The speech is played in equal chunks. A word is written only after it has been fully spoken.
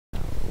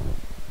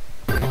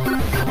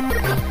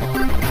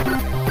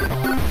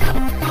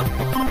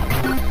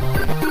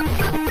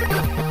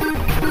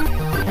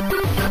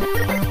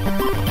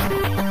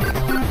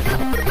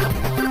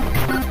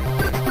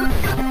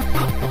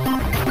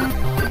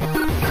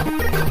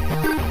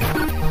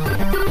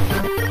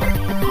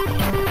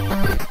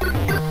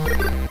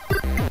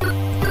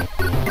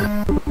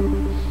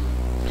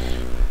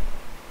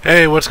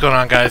Hey, what's going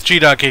on, guys?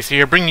 gdoggcasey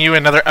here, bringing you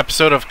another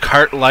episode of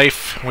Cart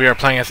Life. We are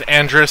playing as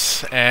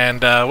Andrus,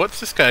 and what's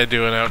this guy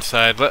doing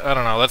outside? I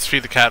don't know, let's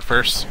feed the cat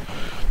first.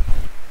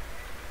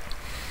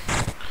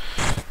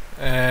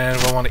 And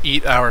we'll want to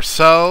eat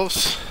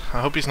ourselves.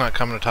 I hope he's not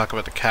coming to talk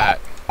about the cat.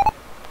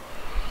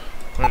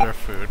 Where's our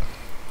food?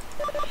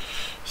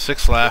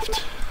 6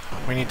 left.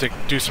 We need to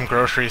do some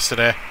groceries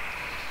today.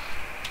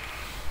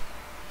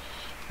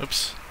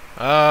 Oops.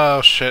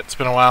 Oh shit, it's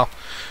been a while.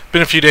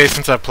 Been a few days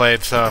since I've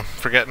played, so I'm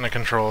forgetting the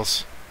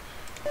controls.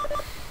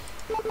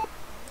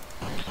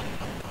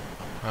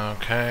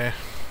 Okay.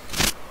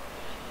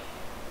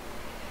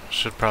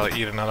 Should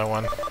probably eat another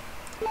one.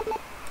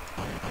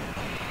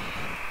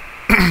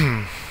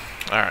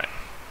 Alright.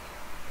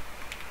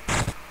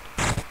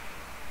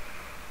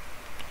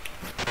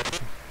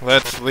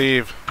 Let's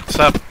leave. What's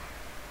up?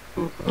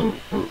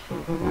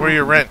 Where's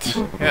your rent?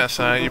 Yes,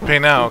 you pay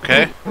now,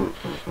 okay?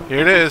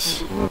 Here it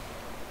is.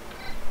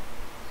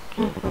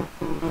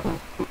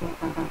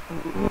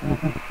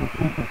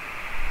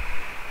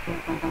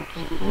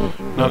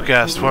 No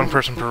guests, 1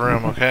 person per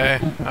room, okay?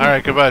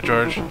 Alright, goodbye,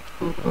 George.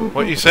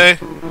 What you say?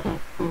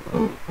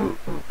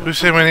 Who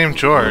say my name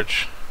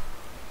George?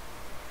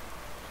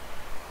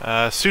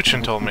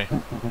 Suchin told me.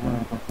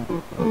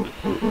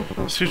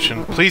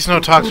 Suchin, please no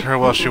talk to her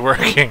while she's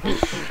working.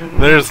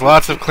 There's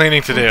lots of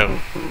cleaning to do.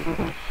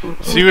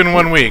 See you in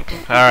 1 week.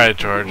 Alright,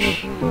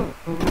 George.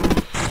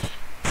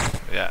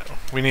 Yeah,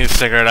 we need a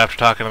cigarette after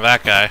talking to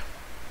that guy.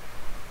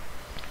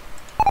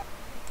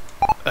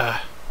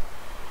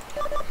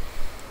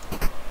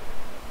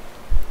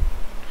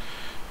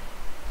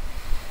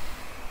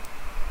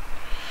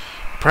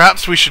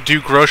 Perhaps we should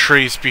do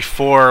groceries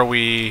before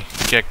we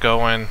get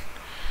going.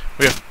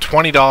 We have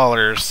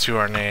 $20 to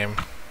our name.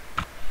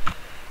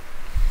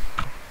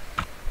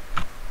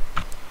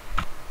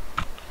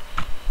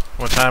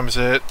 What time is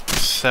it?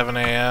 7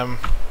 a.m.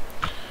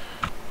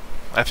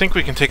 I think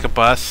we can take a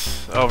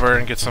bus over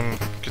and get some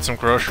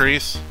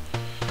groceries.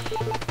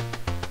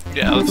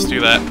 Yeah, let's do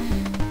that.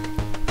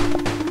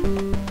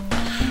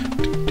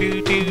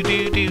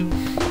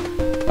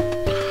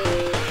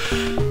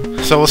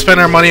 So we'll spend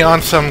our money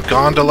on some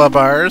gondola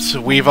bars.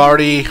 We've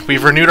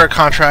renewed our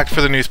contract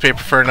for the newspaper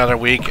for another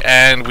week,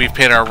 and we've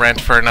paid our rent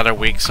for another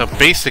week. So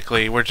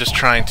basically, we're just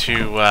trying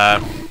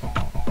to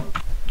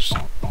just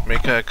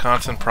make a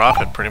constant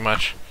profit, pretty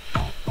much.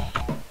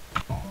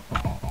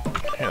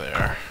 Here they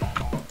are.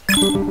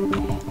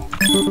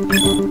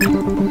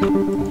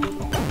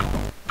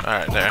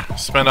 Alright, there.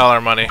 Spend all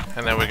our money,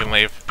 and then we can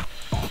leave.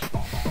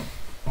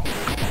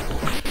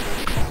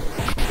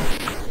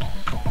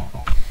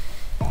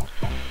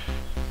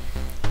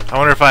 I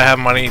wonder if I have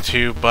money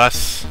to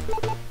bus.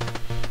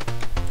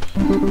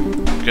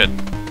 Good.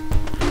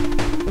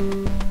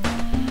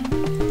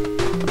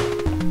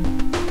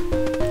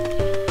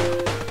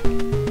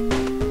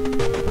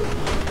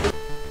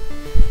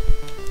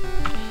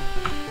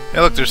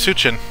 Hey look, there's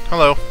Suchin.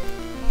 Hello.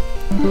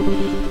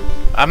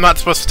 I'm not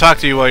supposed to talk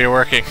to you while you're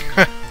working.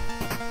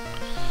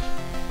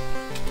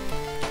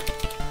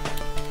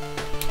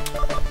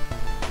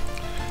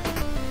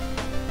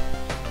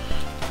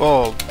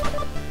 Fold.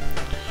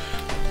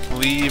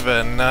 Leave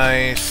a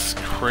nice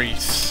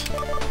crease.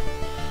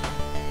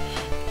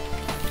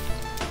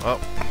 Oh.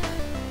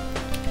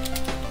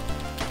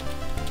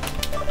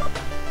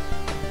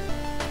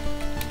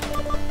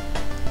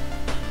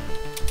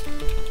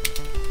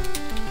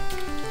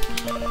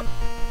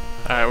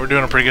 Alright, we're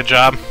doing a pretty good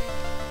job.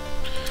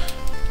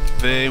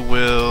 They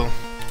will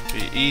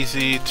be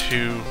easy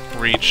to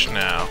reach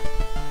now.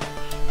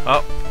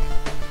 Oh.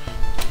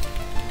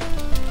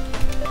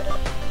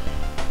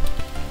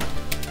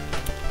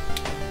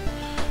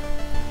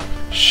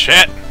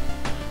 Shit!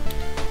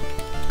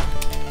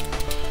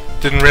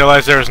 Didn't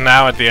realize there was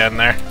now at the end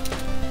there.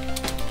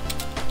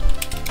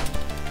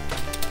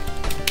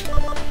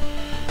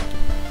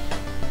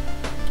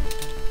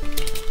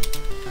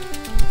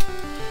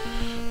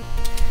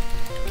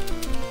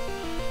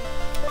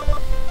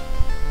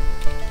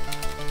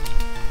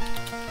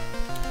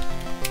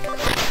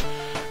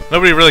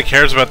 Nobody really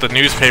cares about the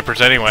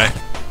newspapers anyway.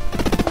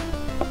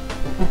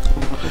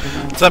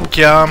 What's up,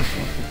 Kiam?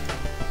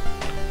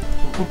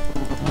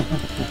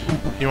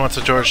 He wants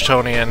a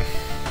Georgetonian.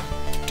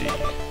 D.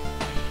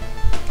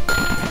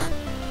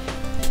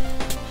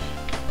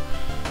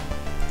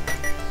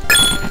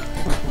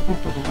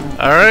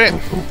 Alright.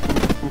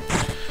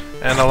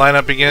 And the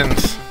lineup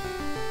begins.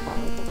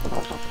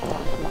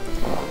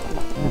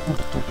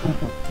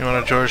 You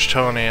want a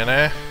Georgetonian,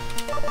 eh?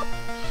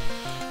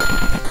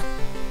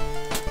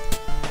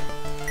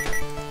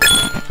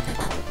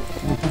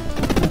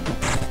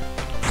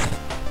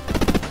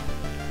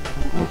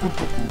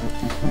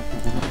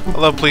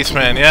 Hello,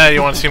 policeman. Yeah, you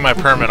want to see my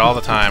permit all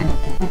the time.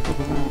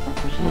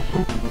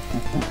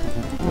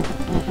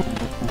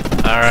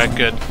 Alright,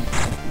 good.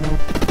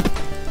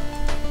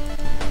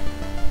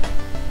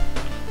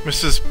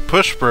 Mrs.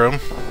 Pushbroom.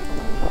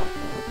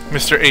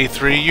 Mr.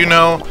 A3, you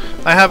know,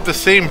 I have the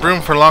same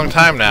broom for a long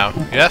time now,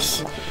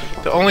 yes?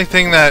 The only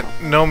thing that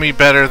know me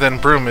better than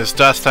broom is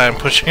dust I'm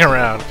pushing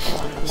around.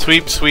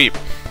 Sweep, sweep.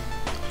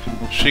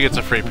 She gets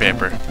a free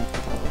paper.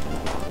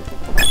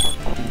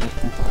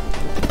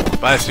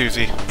 Bye,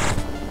 Susie.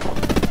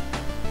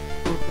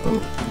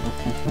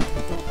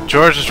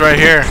 George is right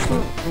here.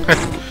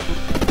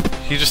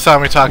 He just saw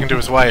me talking to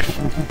his wife.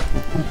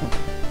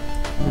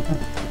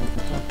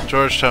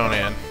 George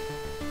Tonian.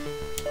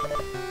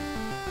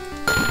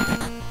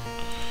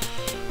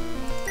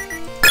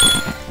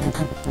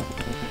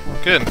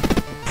 Good.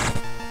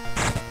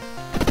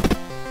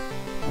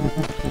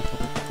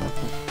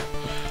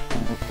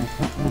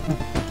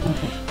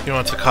 He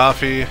wants a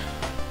coffee.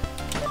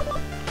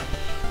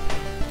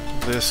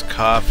 This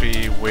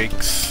coffee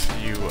wakes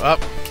you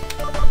up.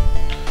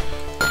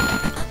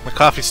 The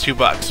coffee's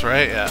 $2,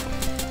 right? Yeah.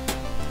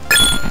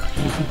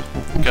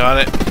 Got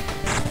it.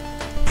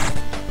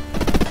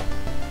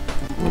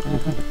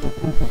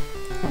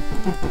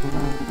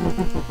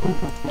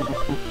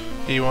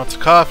 He wants a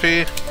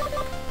coffee.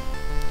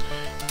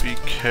 Be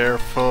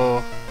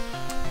careful,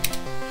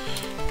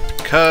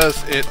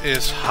 because it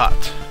is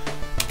hot.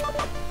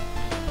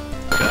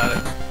 Got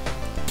it.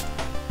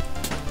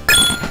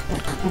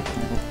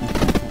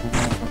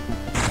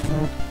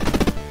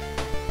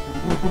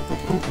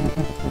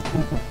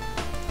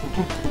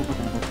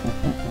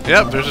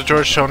 Yep, there's a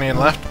George Tonian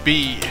left.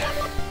 B.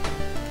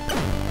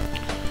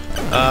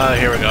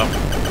 Here we go.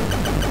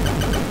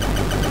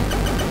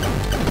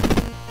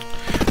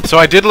 So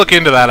I did look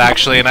into that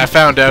actually, and I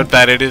found out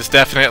that it is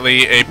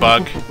definitely a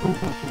bug.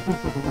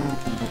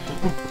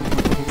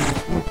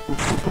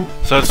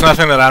 So it's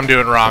nothing that I'm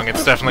doing wrong,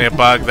 it's definitely a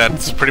bug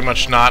that's pretty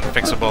much not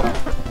fixable.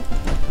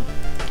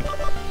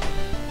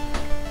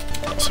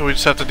 So we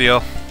just have to deal.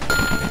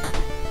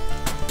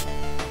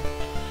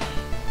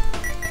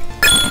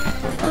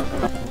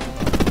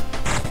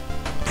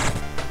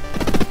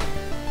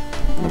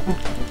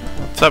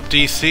 What's up,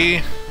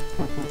 DC?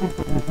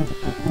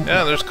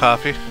 Yeah, there's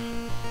coffee.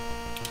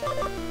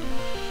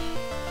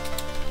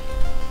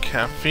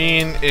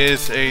 Caffeine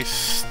is a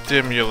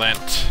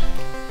stimulant.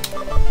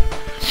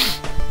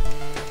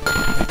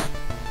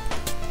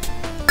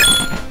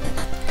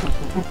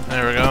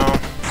 There we go.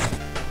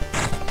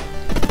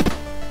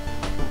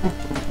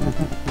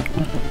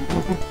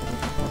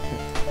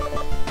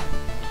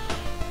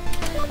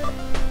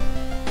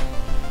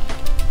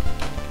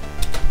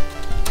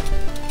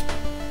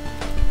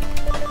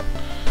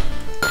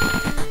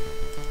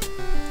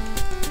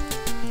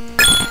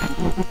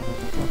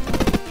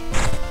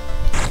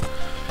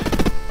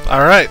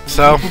 Alright,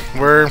 so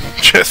we're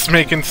just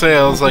making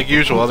sales like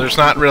usual. There's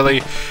not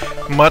really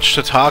much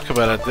to talk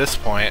about at this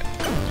point.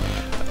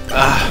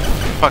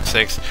 Fuck's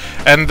sakes.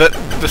 And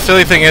the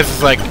silly thing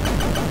is like,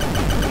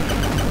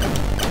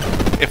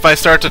 if I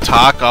start to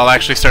talk, I'll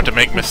actually start to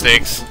make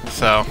mistakes,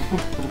 so...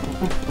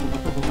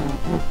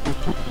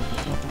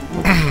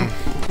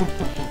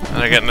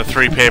 And I get into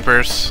 3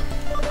 papers.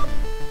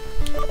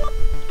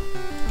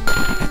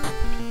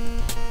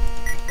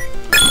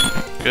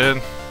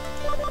 Good.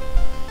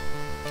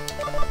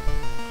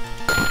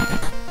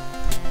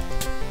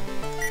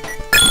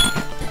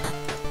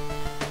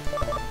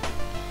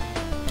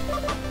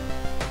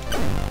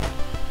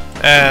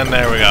 And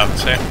there we go,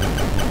 see?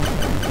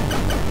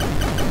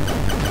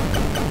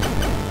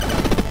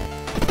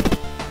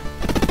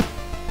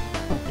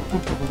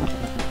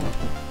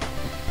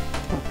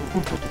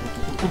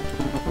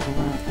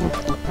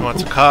 He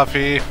wants a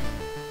coffee.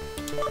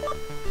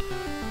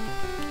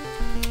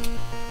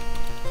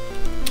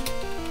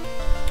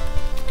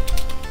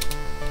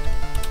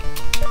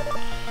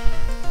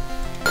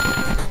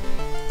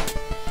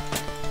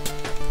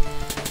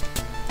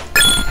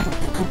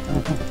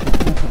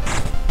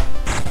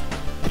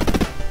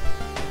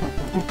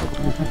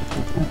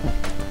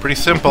 Pretty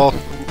simple.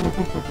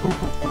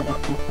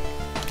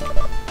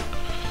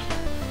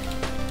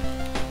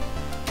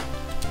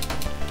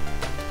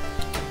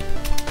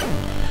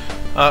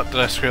 Oh, did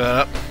I screw that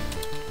up?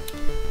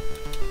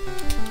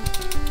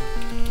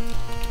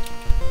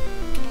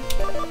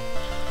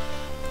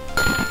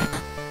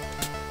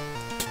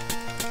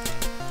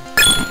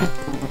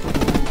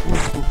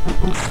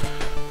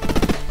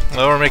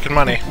 Well, we're making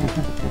money.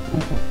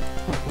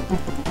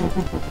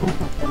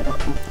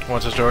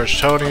 What's a George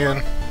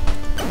Tonian?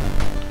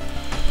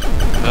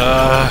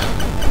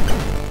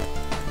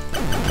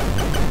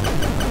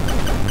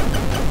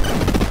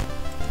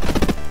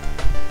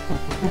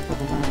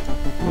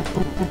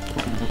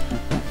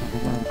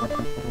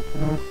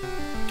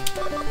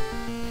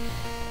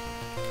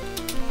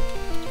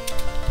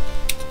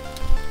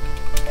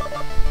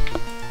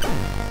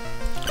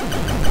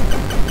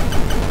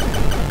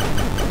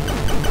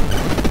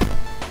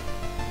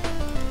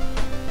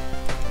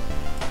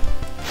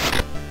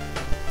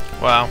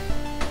 Wow.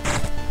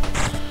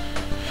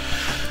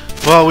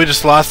 Well, we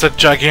just lost a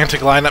gigantic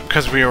lineup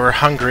because we were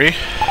hungry.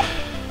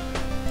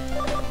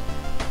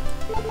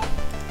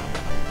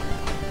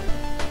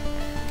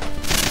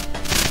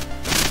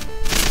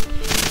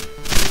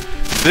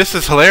 This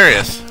is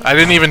hilarious. I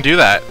didn't even do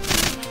that.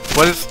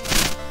 What is...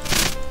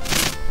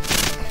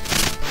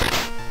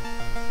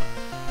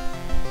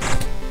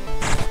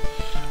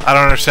 I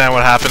don't understand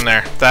what happened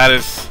there. That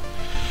is...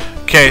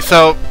 Okay,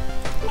 so...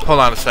 Hold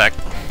on a sec.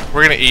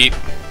 We're gonna eat.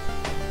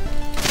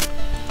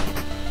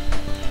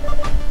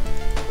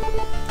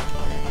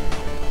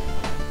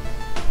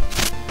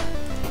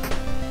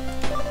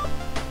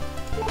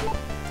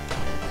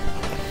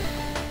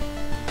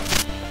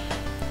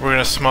 We're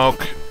gonna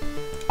smoke.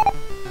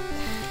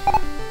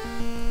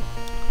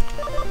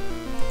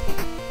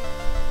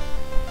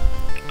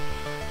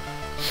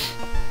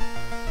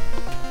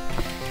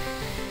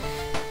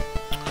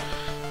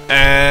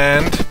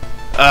 And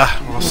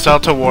we'll sell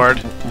to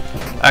Ward.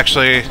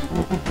 Actually,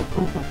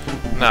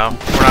 no,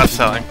 we're not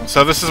selling.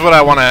 So this is what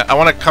I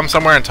wanna come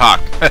somewhere and talk.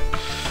 We're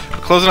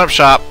closing up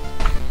shop.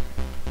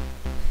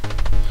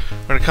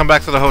 We're gonna come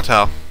back to the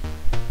hotel.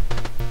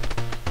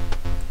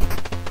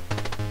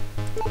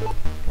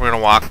 We're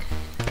gonna walk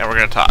and we're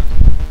gonna talk.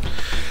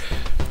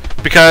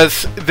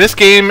 Because this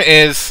game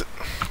is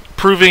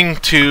proving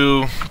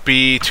to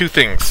be two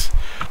things.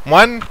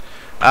 One,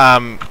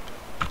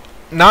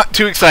 not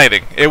too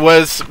exciting. It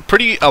was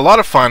a lot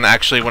of fun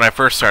actually when I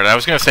first started. I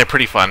was going to say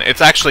pretty fun. It's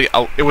actually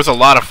it was a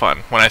lot of fun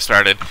when I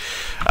started,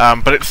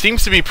 but it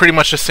seems to be pretty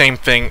much the same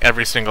thing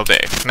every single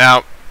day.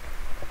 Now,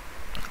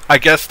 I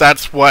guess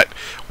that's what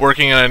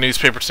working in a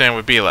newspaper stand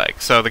would be like.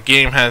 So the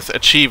game has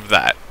achieved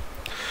that.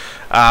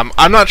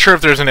 I'm not sure if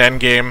there's an end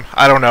game.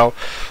 I don't know.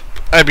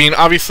 I mean,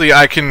 obviously,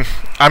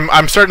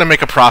 I'm starting to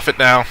make a profit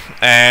now,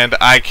 and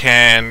I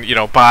can, you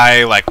know,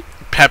 buy like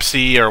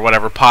Pepsi or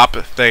whatever pop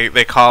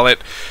they call it.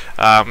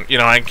 You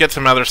know, I can get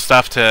some other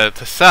stuff to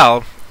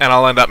sell, and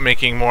I'll end up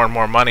making more and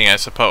more money, I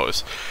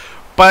suppose.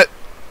 But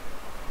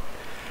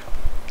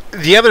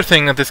the other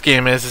thing that this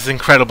game is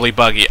incredibly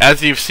buggy,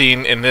 as you've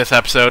seen in this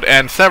episode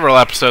and several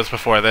episodes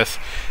before this.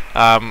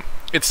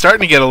 It's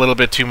starting to get a little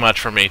bit too much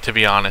for me, to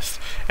be honest.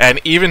 And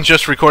even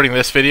just recording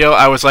this video,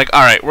 I was like,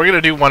 alright, we're going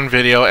to do one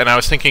video, and I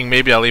was thinking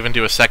maybe I'll even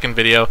do a second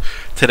video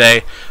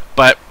today.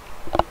 But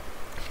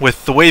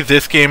with the way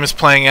this game is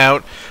playing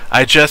out,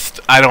 I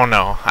don't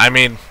know. I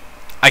mean,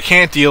 I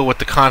can't deal with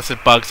the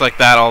constant bugs like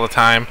that all the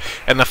time,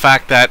 and the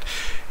fact that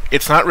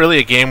it's not really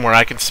a game where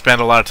I can spend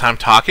a lot of time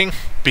talking,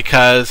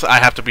 because I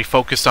have to be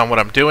focused on what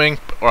I'm doing,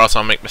 or else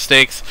I'll make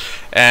mistakes,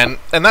 and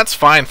that's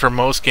fine for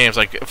most games.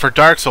 Like for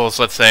Dark Souls,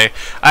 let's say,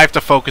 I have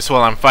to focus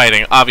while I'm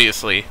fighting,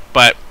 obviously,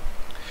 but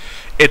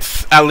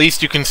it's at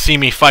least you can see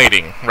me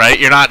fighting, right?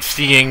 You're not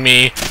seeing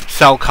me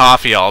sell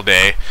coffee all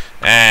day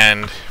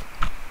and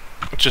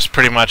just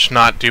pretty much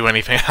not do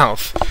anything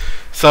else.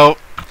 So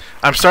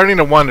I'm starting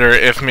to wonder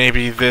if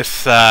maybe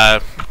this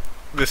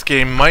this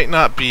game might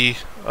not be...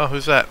 Oh,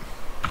 who's that?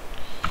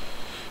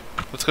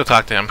 Let's go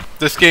talk to him.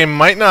 This game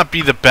might not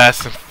be the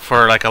best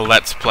for like a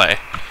let's play.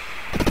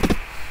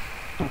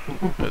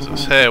 Who's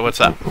this? Hey, what's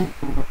up?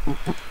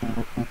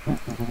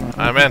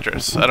 I'm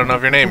Andrus. I don't know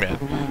of your name yet.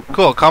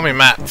 Cool, call me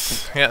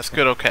Mats. Yes,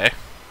 good, okay.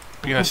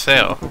 Begin a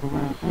sale.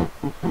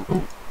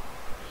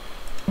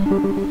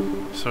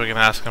 So we can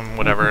ask him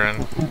whatever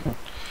and...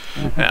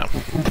 Yeah.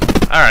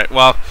 Alright,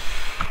 well...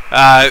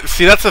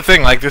 see, that's the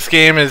thing, like, this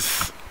game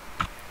is...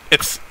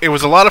 It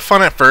was a lot of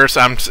fun at first.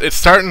 It's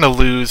starting to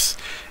lose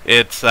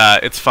its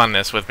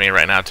funness with me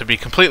right now, to be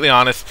completely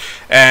honest,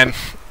 and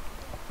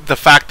the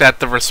fact that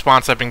the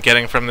response I've been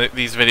getting from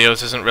these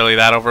videos isn't really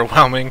that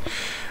overwhelming,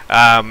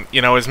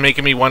 you know, is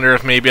making me wonder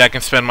if maybe I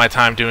can spend my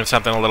time doing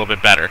something a little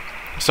bit better.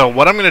 So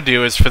what I'm going to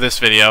do is, for this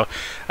video,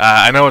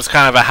 I know it's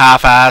kind of a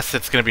half-ass,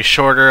 it's going to be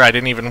shorter, I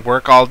didn't even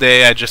work all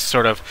day, I just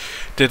sort of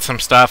did some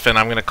stuff, and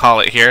I'm going to call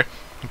it here.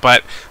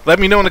 But let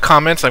me know in the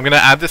comments. I'm going to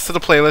add this to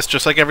the playlist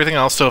just like everything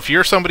else. So if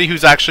you're somebody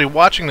who's actually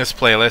watching this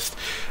playlist,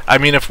 I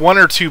mean, if one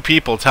or two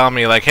people tell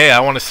me, like, hey,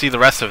 I want to see the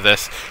rest of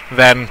this,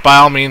 then by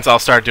all means, I'll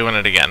start doing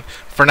it again.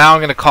 For now, I'm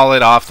going to call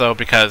it off, though,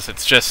 because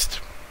it's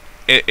just...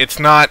 It's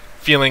not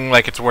feeling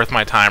like it's worth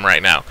my time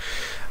right now.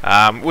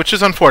 Which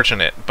is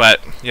unfortunate, but,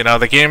 you know,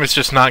 the game is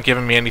just not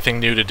giving me anything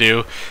new to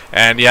do.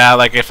 And yeah,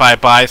 like, if I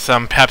buy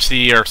some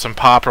Pepsi or some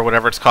pop or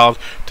whatever it's called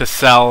to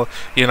sell,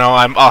 you know,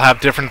 I'll have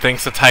different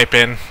things to type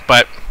in,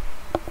 but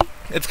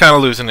it's kind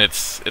of losing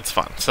its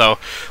fun. So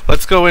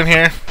let's go in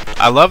here.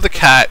 I love the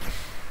cat.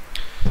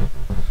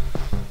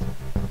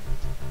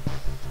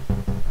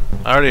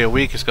 Already a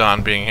week is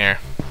gone being here.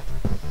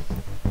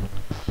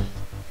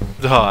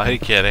 Oh, hey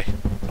kitty.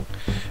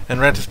 And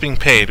rent is being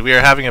paid. We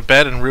are having a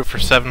bed and roof for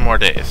 7 more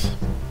days.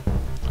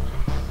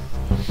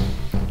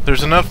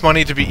 There's enough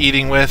money to be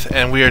eating with,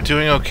 and we are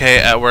doing okay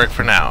at work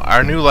for now.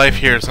 Our new life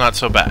here is not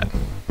so bad.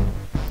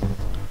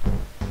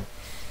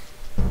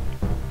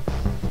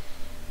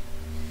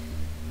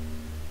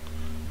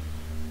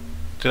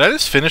 Did I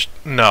just finish?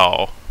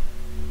 No.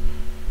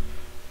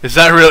 Is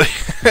that really?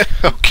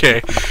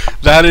 Okay.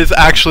 That is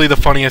actually the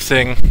funniest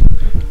thing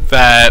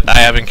that I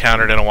have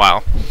encountered in a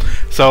while.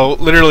 So,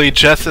 literally,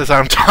 just as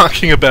I'm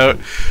talking about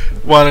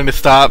wanting to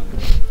stop,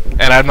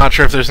 and I'm not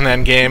sure if there's an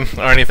end game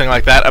or anything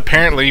like that,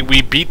 apparently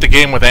we beat the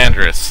game with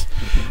Andrus.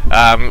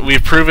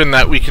 We've proven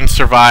that we can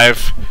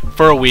survive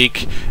for a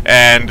week,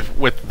 and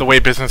with the way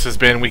business has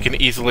been, we can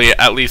easily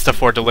at least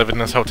afford to live in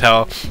this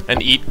hotel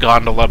and eat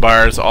gondola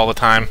bars all the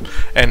time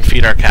and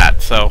feed our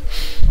cat. So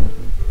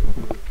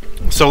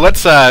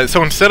let's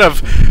so instead of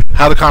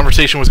how the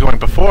conversation was going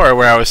before,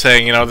 where I was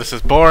saying, you know, this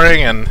is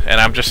boring and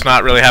I'm just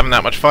not really having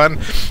that much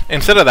fun,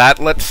 instead of that,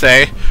 let's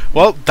say,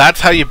 well,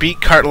 that's how you beat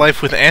Cart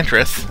Life with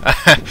Andrus.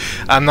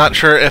 I'm not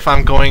sure if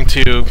I'm going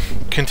to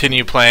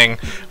continue playing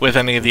with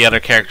any of the other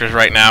characters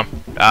right now.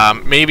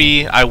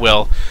 Maybe I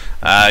will,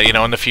 you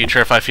know, in the future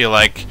if I feel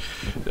like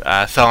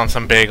selling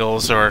some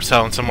bagels or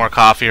selling some more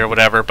coffee or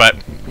whatever,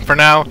 but for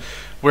now,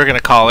 we're going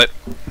to call it.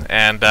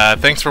 And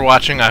thanks for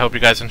watching. I hope you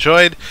guys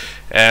enjoyed.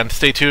 And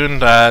stay tuned.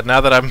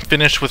 Now that I'm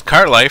finished with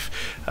Cart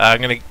Life, I'm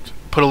going to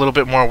put a little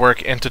bit more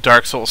work into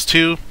Dark Souls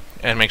 2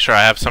 and make sure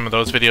I have some of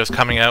those videos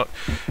coming out.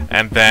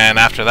 And then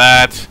after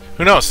that,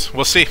 who knows?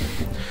 We'll see.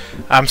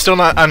 I'm still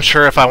not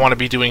unsure if I want to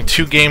be doing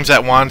 2 games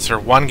at once or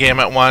 1 game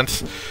at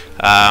once.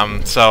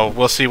 So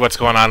we'll see what's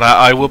going on.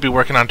 I will be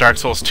working on Dark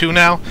Souls 2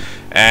 now,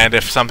 and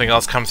if something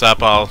else comes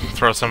up, I'll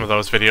throw some of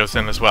those videos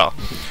in as well.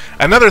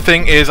 Another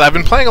thing is, I've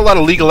been playing a lot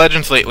of League of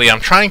Legends lately. I'm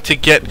trying to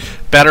get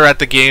better at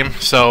the game,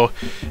 so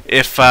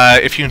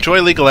if you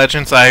enjoy League of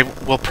Legends, I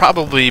will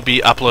probably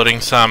be uploading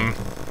some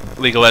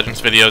League of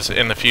Legends videos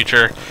in the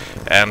future,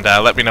 and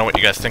let me know what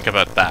you guys think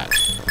about that.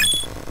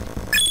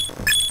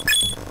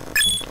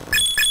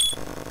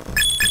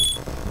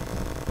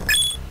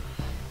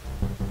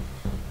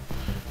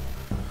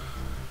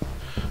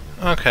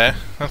 Okay,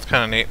 that's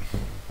kind of neat.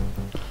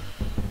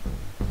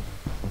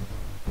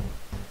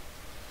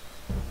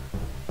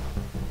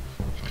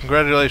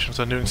 Congratulations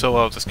on doing so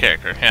well with this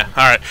character. Yeah,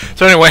 alright.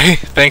 So anyway,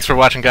 thanks for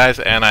watching, guys,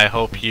 and I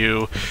hope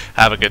you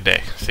have a good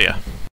day. See ya.